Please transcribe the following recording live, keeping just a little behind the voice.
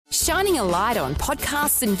shining a light on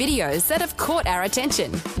podcasts and videos that have caught our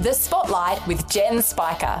attention. The Spotlight with Jen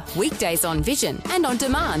Spiker. Weekdays on Vision and on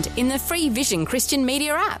demand in the free Vision Christian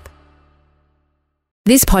Media app.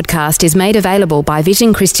 This podcast is made available by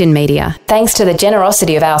Vision Christian Media, thanks to the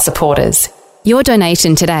generosity of our supporters. Your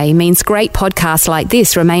donation today means great podcasts like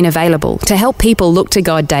this remain available to help people look to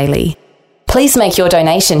God daily. Please make your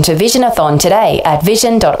donation to Visionathon today at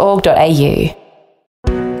vision.org.au.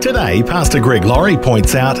 Today, Pastor Greg Laurie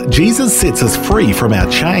points out Jesus sets us free from our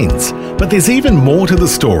chains, but there's even more to the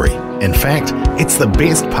story. In fact, it's the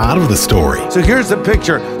best part of the story. So here's the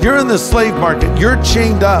picture. You're in the slave market. You're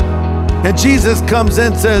chained up. And Jesus comes in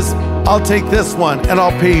and says, I'll take this one and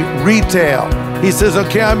I'll pay retail. He says,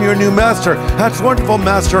 okay, I'm your new master. That's wonderful,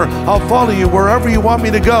 master. I'll follow you wherever you want me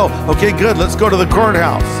to go. Okay, good. Let's go to the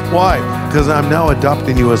courthouse. Why? Because I'm now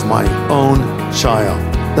adopting you as my own child.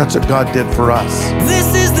 That's what God did for us.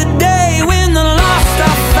 This is the day when the lost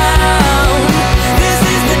are found. This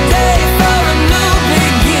is the day for a new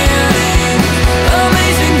beginning.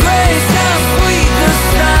 Amazing grace, how sweet the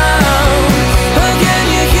sound. Again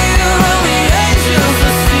you hear all the angels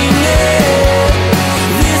are singing.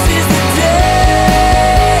 This is the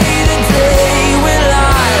day when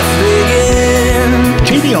life begins.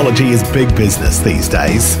 Genealogy is big business these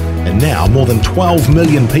days. And now more than 12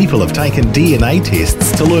 million people have taken DNA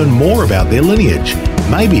tests to learn more about their lineage,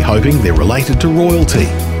 maybe hoping they're related to royalty.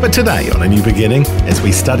 But today on A New Beginning, as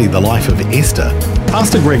we study the life of Esther,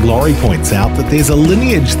 Pastor Greg Laurie points out that there's a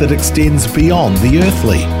lineage that extends beyond the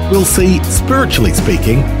earthly. We'll see, spiritually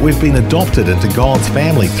speaking, we've been adopted into God's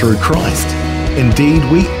family through Christ. Indeed,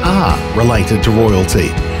 we are related to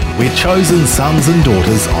royalty. We're chosen sons and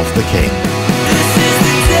daughters of the King.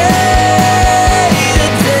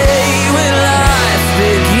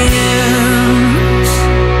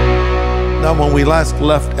 Now, when we last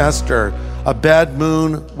left Esther, a bad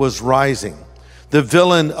moon was rising. The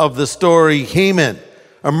villain of the story, Haman,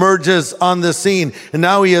 emerges on the scene, and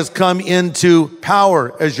now he has come into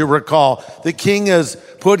power, as you recall. The king has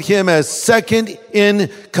put him as second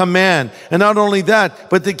in command. And not only that,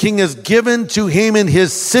 but the king has given to Haman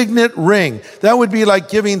his signet ring. That would be like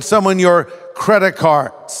giving someone your credit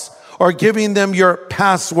cards or giving them your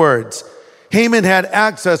passwords. Haman had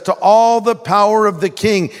access to all the power of the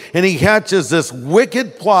king, and he hatches this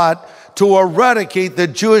wicked plot to eradicate the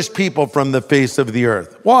Jewish people from the face of the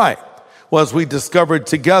earth. Why? Well, as we discovered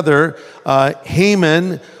together,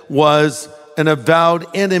 Haman was an avowed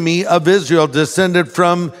enemy of Israel, descended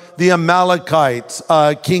from the Amalekites.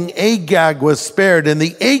 King Agag was spared, and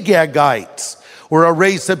the Agagites were a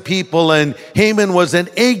race of people, and Haman was an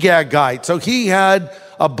Agagite. So he had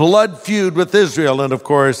a blood feud with Israel, and of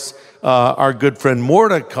course, our good friend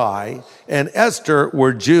Mordecai and Esther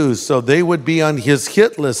were Jews, so they would be on his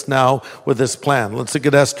hit list now with this plan. Let's look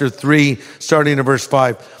at Esther 3, starting in verse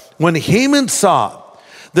 5. When Haman saw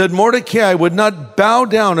that Mordecai would not bow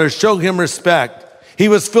down or show him respect, he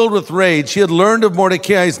was filled with rage. He had learned of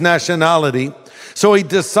Mordecai's nationality, so he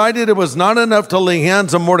decided it was not enough to lay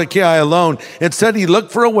hands on Mordecai alone. Instead, he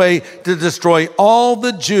looked for a way to destroy all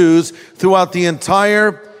the Jews throughout the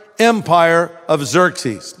entire empire of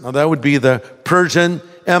Xerxes. Now that would be the Persian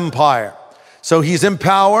Empire. So he's in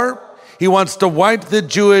power. He wants to wipe the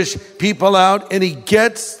Jewish people out, and he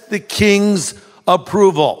gets the king's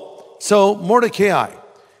approval. So Mordecai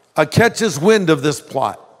catches wind of this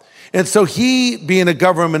plot. And so he, being a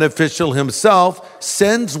government official himself,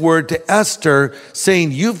 sends word to Esther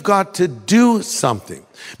saying, you've got to do something.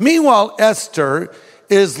 Meanwhile, Esther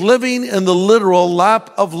is living in the literal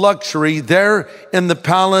lap of luxury there in the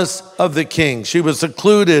palace of the king. She was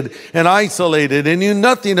secluded and isolated and knew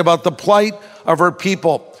nothing about the plight of her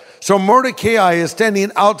people. So Mordecai is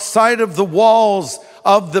standing outside of the walls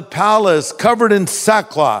of the palace, covered in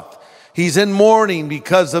sackcloth. He's in mourning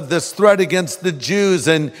because of this threat against the Jews,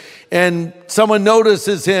 and someone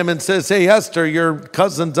notices him and says, hey, Esther, your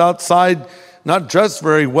cousin's outside, not dressed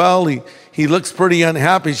very well. He looks pretty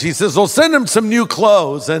unhappy. She says, well, send him some new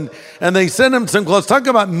clothes. And they send him some clothes. Talk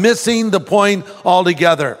about missing the point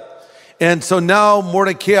altogether. And so now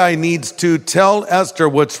Mordecai needs to tell Esther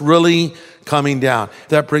what's really coming down.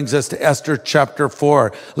 That brings us to Esther chapter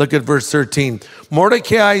 4. Look at verse 13.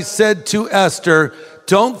 Mordecai said to Esther,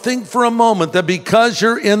 don't think for a moment that because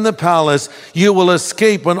you're in the palace, you will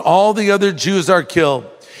escape when all the other Jews are killed.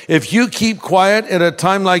 If you keep quiet at a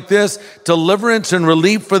time like this, deliverance and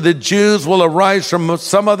relief for the Jews will arise from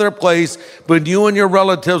some other place, but you and your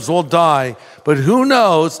relatives will die. But who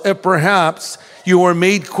knows if perhaps you were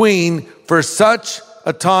made queen for such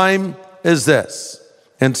a time as this.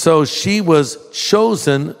 And so she was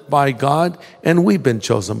chosen by God, and we've been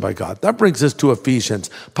chosen by God. That brings us to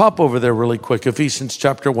Ephesians. Pop over there really quick, Ephesians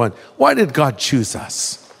chapter 1. Why did God choose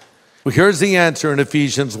us? Well, here's the answer in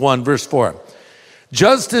Ephesians 1, verse 4.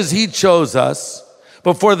 Just as he chose us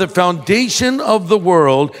before the foundation of the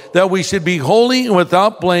world, that we should be holy and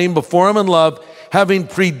without blame before him in love, having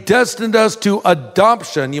predestined us to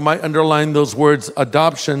adoption, you might underline those words,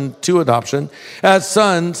 adoption, to adoption, as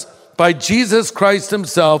sons, by Jesus Christ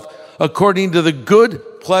himself, according to the good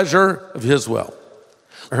pleasure of his will.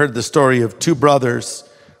 I heard the story of two brothers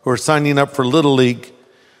who were signing up for Little League.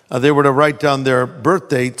 They were to write down their birth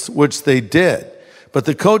dates, which they did. But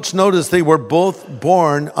the coach noticed they were both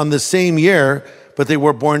born on the same year, but they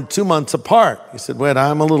were born 2 months apart. He said, wait,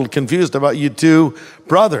 I'm a little confused about you two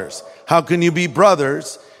brothers. How can you be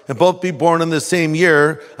brothers and both be born in the same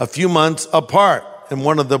year, a few months apart? And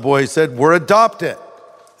one of the boys said, we're adopted.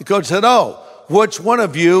 The coach said, oh, which one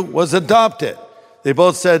of you was adopted? They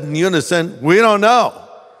both said in unison, we don't know.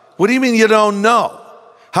 What do you mean you don't know?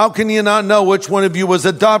 How can you not know which one of you was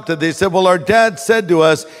adopted? They said, well, our dad said to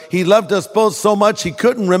us, he loved us both so much he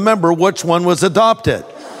couldn't remember which one was adopted.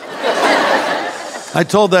 I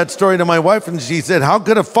told that story to my wife and she said, how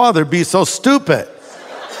could a father be so stupid?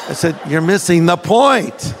 I said, you're missing the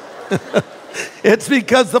point. It's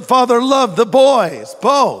because the father loved the boys,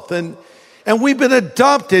 both. And we've been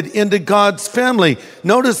adopted into God's family.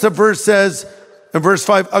 Notice the verse says in verse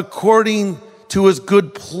 5, according to his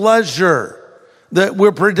good pleasure, that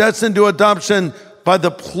we're predestined to adoption by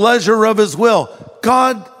the pleasure of his will.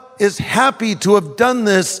 God is happy to have done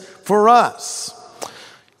this for us.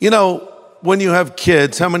 You know, when you have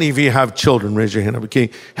kids, how many of you have children? Raise your hand up, okay?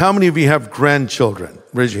 How many of you have grandchildren?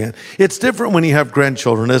 Raise your hand. It's different when you have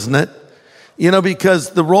grandchildren, isn't it? You know,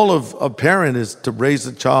 because the role of a parent is to raise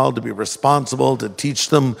a child, to be responsible, to teach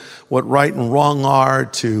them what right and wrong are,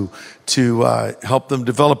 to help them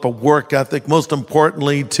develop a work ethic, most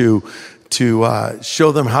importantly, to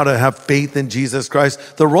show them how to have faith in Jesus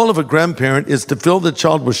Christ. The role of a grandparent is to fill the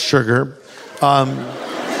child with sugar,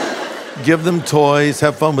 give them toys,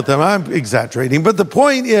 have fun with them. I'm exaggerating, but the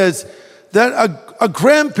point is that a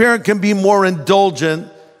grandparent can be more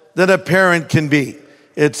indulgent than a parent can be.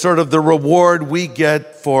 It's sort of the reward we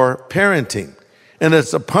get for parenting. And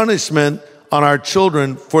it's a punishment on our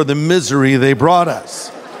children for the misery they brought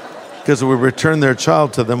us. Because we return their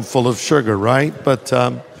child to them full of sugar, right? But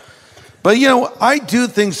you know, I do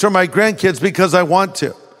things for my grandkids because I want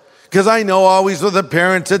to. Because I know always with the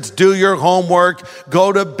parents, it's do your homework,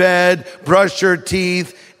 go to bed, brush your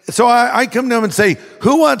teeth. So I come to them and say,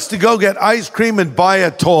 who wants to go get ice cream and buy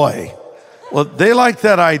a toy? Well, they like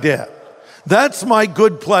that idea. That's my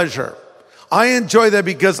good pleasure. I enjoy that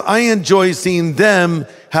because I enjoy seeing them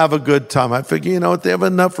have a good time. I figure, you know what, they have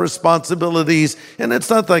enough responsibilities, and it's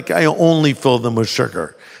not like I only fill them with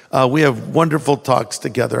sugar. We have wonderful talks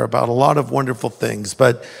together about a lot of wonderful things,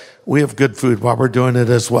 but we have good food while we're doing it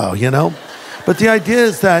as well, you know? But the idea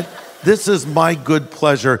is that this is my good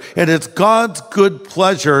pleasure, and it's God's good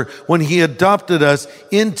pleasure when he adopted us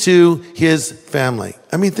into his family.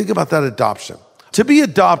 I mean, think about that adoption. To be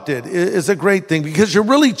adopted is a great thing because you're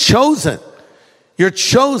really chosen. You're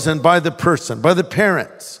chosen by the person, by the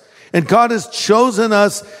parents. And God has chosen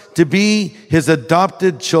us to be his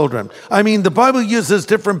adopted children. I mean, the Bible uses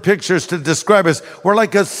different pictures to describe us. We're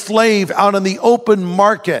like a slave out in the open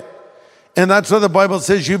market. And that's why the Bible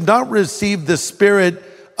says you've not received the spirit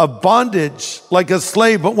of bondage like a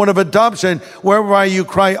slave, but one of adoption, whereby you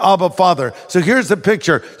cry, Abba, Father. So here's the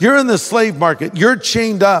picture. You're in the slave market. You're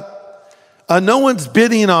chained up. No one's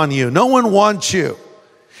bidding on you. No one wants you.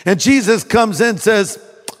 And Jesus comes in and says,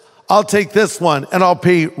 I'll take this one and I'll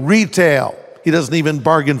pay retail. He doesn't even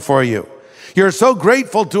bargain for you. You're so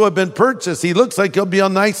grateful to have been purchased. He looks like he'll be a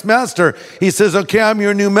nice master. He says, okay, I'm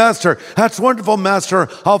your new master. That's wonderful, master.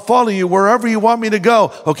 I'll follow you wherever you want me to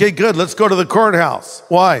go. Okay, good. Let's go to the courthouse.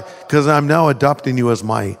 Why? Because I'm now adopting you as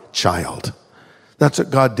my child. That's what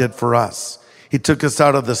God did for us. He took us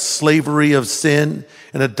out of the slavery of sin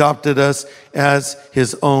and adopted us as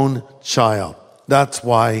his own child. That's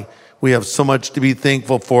why we have so much to be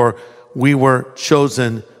thankful for. We were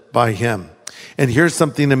chosen by him. And here's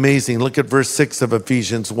something amazing. Look at verse 6 of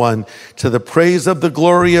Ephesians 1. To the praise of the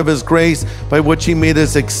glory of his grace, by which he made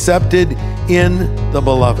us accepted in the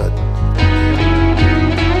beloved.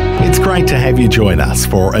 It's great to have you join us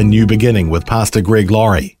for A New Beginning with Pastor Greg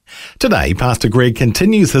Laurie. Today, Pastor Greg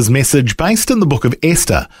continues his message based in the book of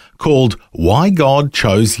Esther called Why God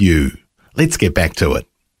Chose You. Let's get back to it.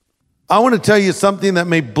 I want to tell you something that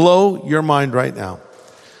may blow your mind right now.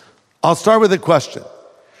 I'll start with a question.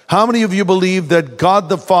 How many of you believe that God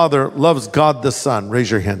the Father loves God the Son?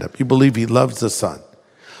 Raise your hand up. You believe he loves the Son.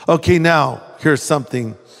 Okay, now, here's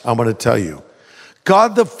something I'm going to tell you.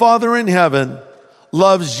 God the Father in heaven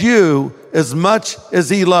loves you as much as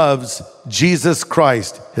he loves Jesus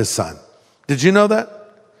Christ, his Son. Did you know that?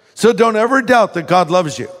 So don't ever doubt that God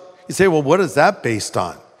loves you. You say, well, what is that based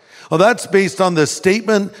on? Well, that's based on the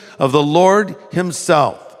statement of the Lord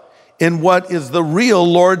himself in what is the real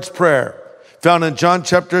Lord's Prayer, found in John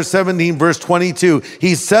chapter 17, verse 22.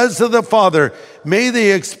 He says to the Father, may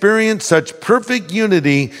they experience such perfect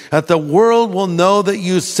unity that the world will know that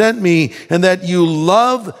you sent me and that you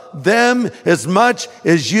love them as much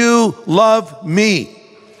as you love me.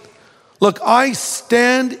 Look, I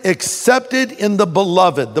stand accepted in the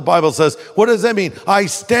beloved, the Bible says. What does that mean? I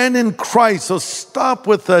stand in Christ. So stop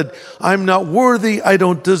with the, I'm not worthy, I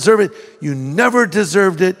don't deserve it. You never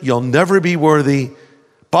deserved it. You'll never be worthy.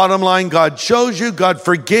 Bottom line, God chose you, God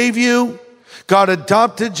forgave you, God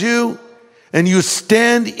adopted you, and you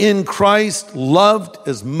stand in Christ, loved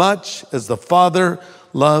as much as the Father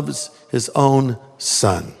loves his own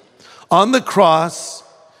Son. On the cross,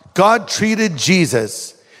 God treated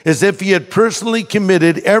Jesus as if he had personally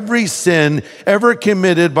committed every sin ever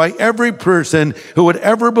committed by every person who would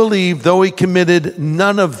ever believe, though he committed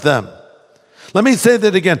none of them. Let me say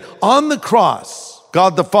that again. On the cross,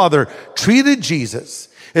 God the Father treated Jesus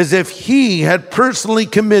as if he had personally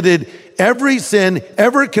committed every sin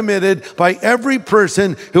ever committed by every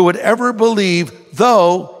person who would ever believe,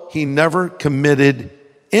 though he never committed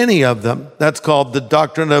any of them. That's called the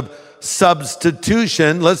doctrine of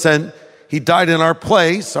substitution. Listen, he died in our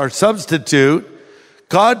place, our substitute.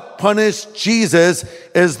 God punished Jesus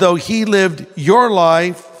as though he lived your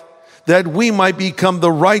life, that we might become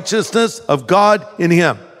the righteousness of God in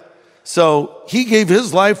him. So he gave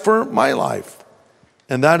his life for my life.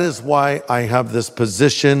 And that is why I have this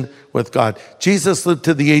position with God. Jesus lived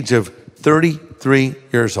to the age of 33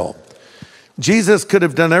 years old. Jesus could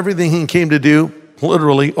have done everything he came to do,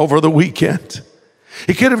 literally, over the weekend.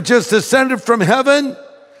 He could have just ascended from heaven,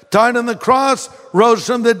 died on the cross, rose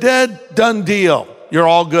from the dead, done deal. You're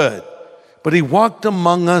all good. But he walked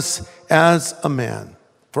among us as a man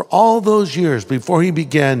for all those years before he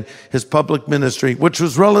began his public ministry, which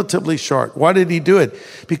was relatively short. Why did he do it?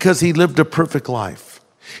 Because he lived a perfect life.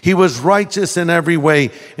 He was righteous in every way,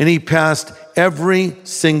 and he passed every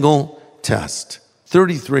single test.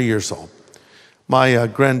 33 years old. My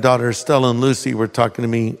granddaughter Stella and Lucy were talking to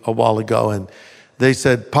me a while ago, and they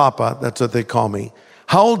said, Papa, that's what they call me,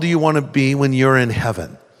 how old do you want to be when you're in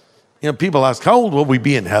heaven? You know, people ask, how old will we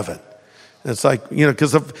be in heaven? And it's like,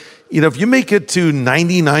 because if you make it to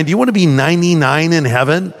 99, do you want to be 99 in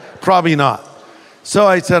heaven? Probably not. So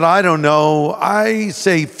I said, I don't know. I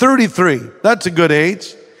say 33. That's a good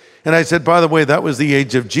age. And I said, by the way, that was the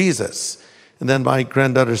age of Jesus. And then my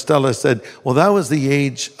granddaughter Stella said, well, that was the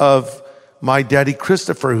age of my daddy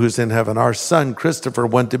Christopher, who's in heaven. Our son Christopher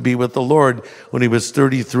went to be with the Lord when he was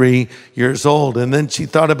 33 years old. And then she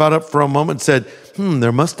thought about it for a moment and said,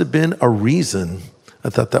 there must have been a reason.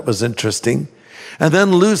 I thought that was interesting. And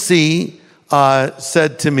then Lucy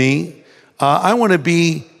said to me, I want to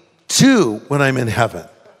be 2 when I'm in heaven.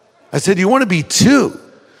 I said, you want to be 2?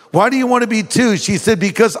 Why do you want to be 2? She said,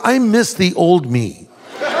 because I miss the old me.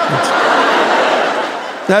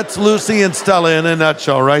 That's Lucy and Stella in a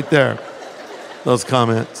nutshell right there. Those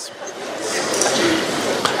comments.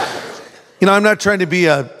 I'm not trying to be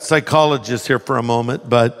a psychologist here for a moment,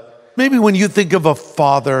 but maybe when you think of a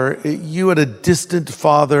father, you had a distant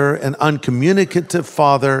father, an uncommunicative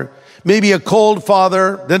father, maybe a cold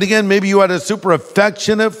father. Then again, maybe you had a super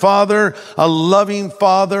affectionate father, a loving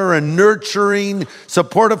father, a nurturing,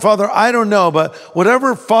 supportive father. I don't know, but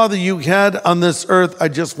whatever father you had on this earth, I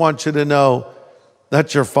just want you to know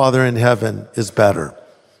that your Father in heaven is better.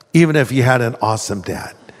 Even if you had an awesome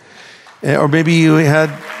dad. Or maybe you had,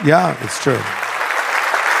 it's true.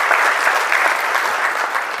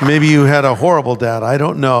 Maybe you had a horrible dad, I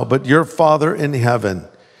don't know. But your Father in heaven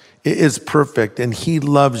is perfect, and he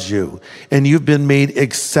loves you. And you've been made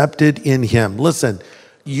accepted in him. Listen,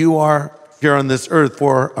 you are here on this earth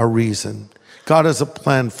for a reason. God has a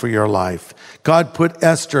plan for your life. God put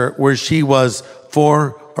Esther where she was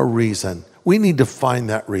for a reason. We need to find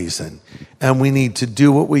that reason, and we need to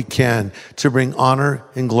do what we can to bring honor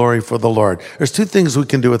and glory for the Lord. There's 2 things we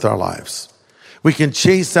can do with our lives. We can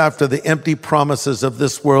chase after the empty promises of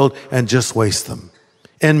this world and just waste them,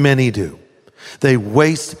 and many do. They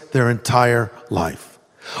waste their entire life.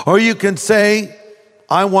 Or you can say,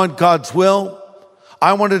 I want God's will.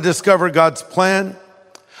 I want to discover God's plan.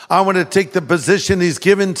 I want to take the position he's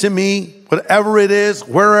given to me, whatever it is,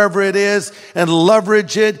 wherever it is, and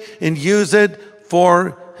leverage it and use it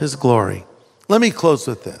for his glory. Let me close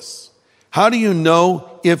with this. How do you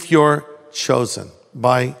know if you're chosen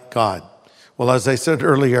by God? Well, as I said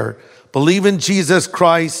earlier, believe in Jesus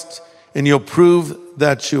Christ and you'll prove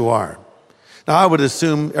that you are. Now, I would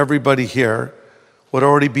assume everybody here would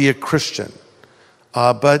already be a Christian,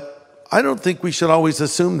 but I don't think we should always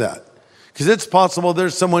assume that, because it's possible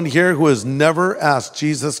there's someone here who has never asked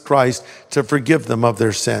Jesus Christ to forgive them of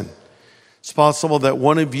their sin. It's possible that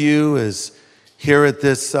one of you is here at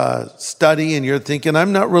this study and you're thinking,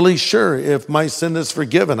 I'm not really sure if my sin is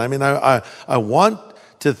forgiven. I mean, I want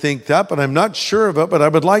to think that, but I'm not sure of it, but I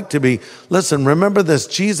would like to be. Listen, remember this.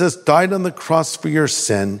 Jesus died on the cross for your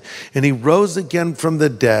sin, and he rose again from the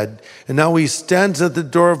dead, and now he stands at the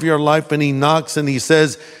door of your life and he knocks and he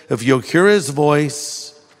says, if you'll hear his voice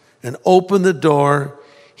and open the door,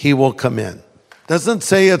 he will come in. Doesn't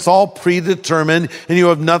say it's all predetermined and you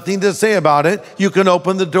have nothing to say about it. You can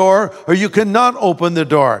open the door or you cannot open the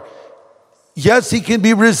door. Yes, he can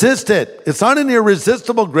be resisted. It's not an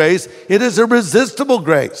irresistible grace. It is a resistible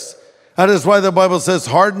grace. That is why the Bible says,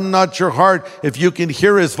 harden not your heart if you can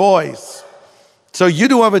hear his voice. So you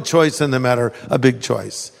do have a choice in the matter, a big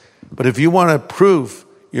choice. But if you want to prove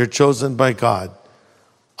you're chosen by God,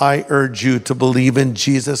 I urge you to believe in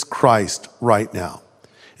Jesus Christ right now.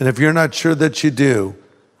 And if you're not sure that you do,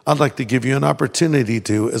 I'd like to give you an opportunity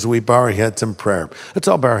to as we bow our heads in prayer. Let's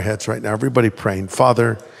all bow our heads right now. Everybody praying.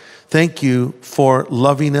 Father, thank you for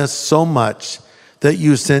loving us so much that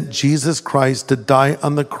you sent Jesus Christ to die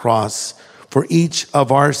on the cross for each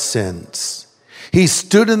of our sins. He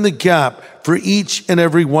stood in the gap for each and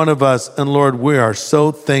every one of us. And Lord, we are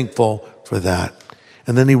so thankful for that.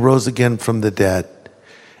 And then he rose again from the dead.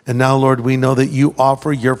 And now, Lord, we know that you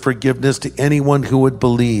offer your forgiveness to anyone who would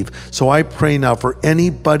believe. So I pray now for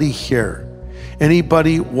anybody here,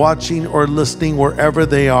 anybody watching or listening wherever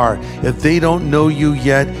they are, if they don't know you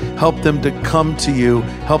yet, help them to come to you,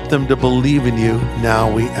 help them to believe in you.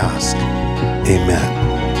 Now we ask. Amen.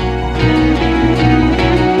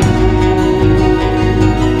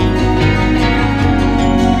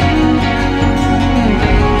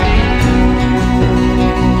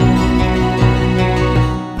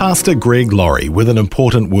 Pastor Greg Laurie with an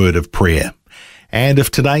important word of prayer. And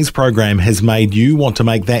if today's program has made you want to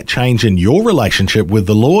make that change in your relationship with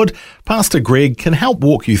the Lord, Pastor Greg can help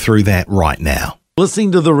walk you through that right now.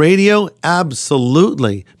 Listening to the radio?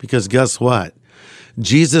 Absolutely. Because guess what?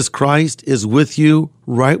 Jesus Christ is with you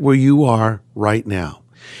right where you are right now.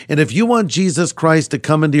 And if you want Jesus Christ to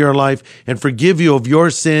come into your life and forgive you of your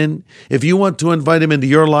sin, if you want to invite him into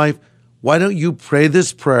your life, why don't you pray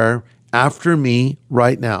this prayer after me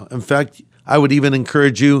right now? In fact, I would even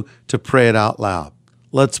encourage you to pray it out loud.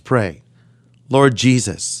 Let's pray. Lord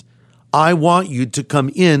Jesus, I want you to come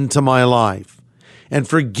into my life and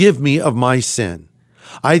forgive me of my sin.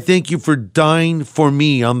 I thank you for dying for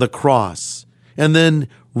me on the cross and then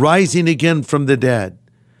rising again from the dead.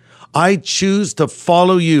 I choose to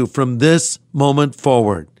follow you from this moment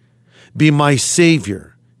forward. Be my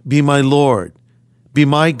Savior, be my Lord, be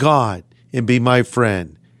my God, and be my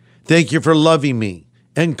friend. Thank you for loving me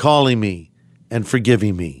and calling me and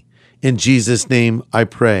forgiving me. In Jesus' name I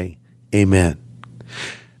pray. Amen.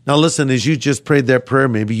 Now listen, as you just prayed that prayer,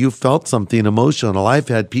 maybe you felt something emotional. I've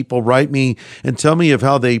had people write me and tell me of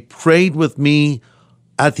how they prayed with me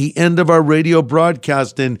at the end of our radio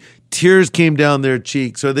broadcast and tears came down their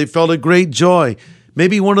cheeks, or they felt a great joy.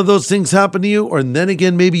 Maybe one of those things happened to you, or then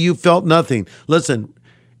again, maybe you felt nothing. Listen,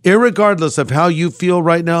 irregardless of how you feel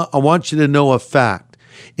right now, I want you to know a fact.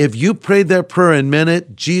 If you prayed that prayer and meant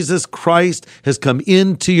it, Jesus Christ has come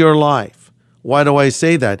into your life. Why do I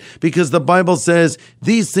say that? Because the Bible says,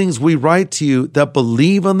 these things we write to you that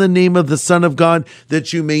believe on the name of the Son of God,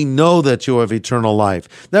 that you may know that you have eternal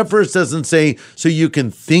life. That verse doesn't say, so you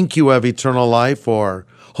can think you have eternal life, or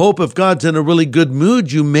hope if God's in a really good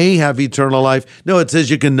mood, you may have eternal life. No, it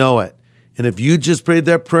says you can know it. And if you just prayed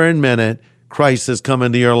that prayer and meant it, Christ has come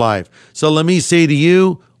into your life. So let me say to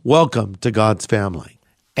you, welcome to God's family.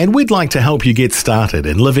 And we'd like to help you get started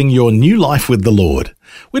in living your new life with the Lord.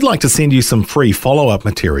 We'd like to send you some free follow-up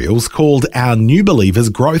materials called our New Believers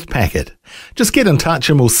Growth Packet. Just get in touch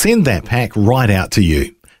and we'll send that pack right out to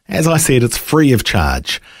you. As I said, it's free of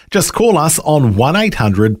charge. Just call us on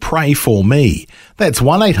 1-800-PRAY-FOR-ME. That's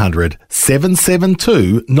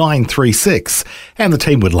 1-800-772-936. And the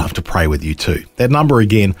team would love to pray with you too. That number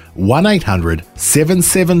again,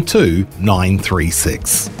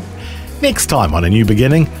 1-800-772-936. Next time on A New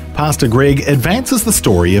Beginning, Pastor Greg advances the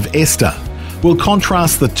story of Esther. We'll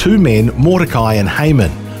contrast the two men, Mordecai and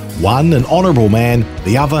Haman. one an honourable man,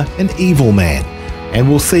 the other an evil man, and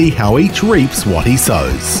we'll see how each reaps what he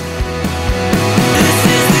sows.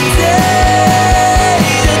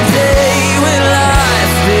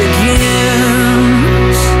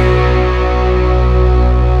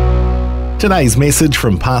 Today's message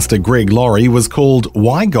from Pastor Greg Laurie was called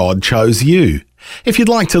Why God Chose You. If you'd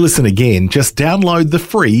like to listen again, just download the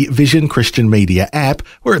free Vision Christian Media app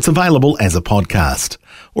where it's available as a podcast.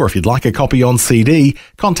 Or if you'd like a copy on CD,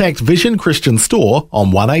 contact Vision Christian Store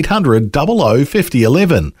on 1800 00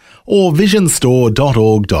 5011 or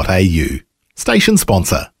visionstore.org.au. Station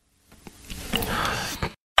sponsor.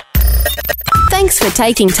 Thanks for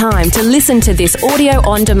taking time to listen to this audio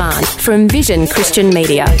on demand from Vision Christian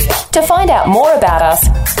Media. To find out more about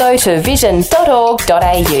us, go to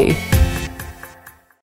vision.org.au.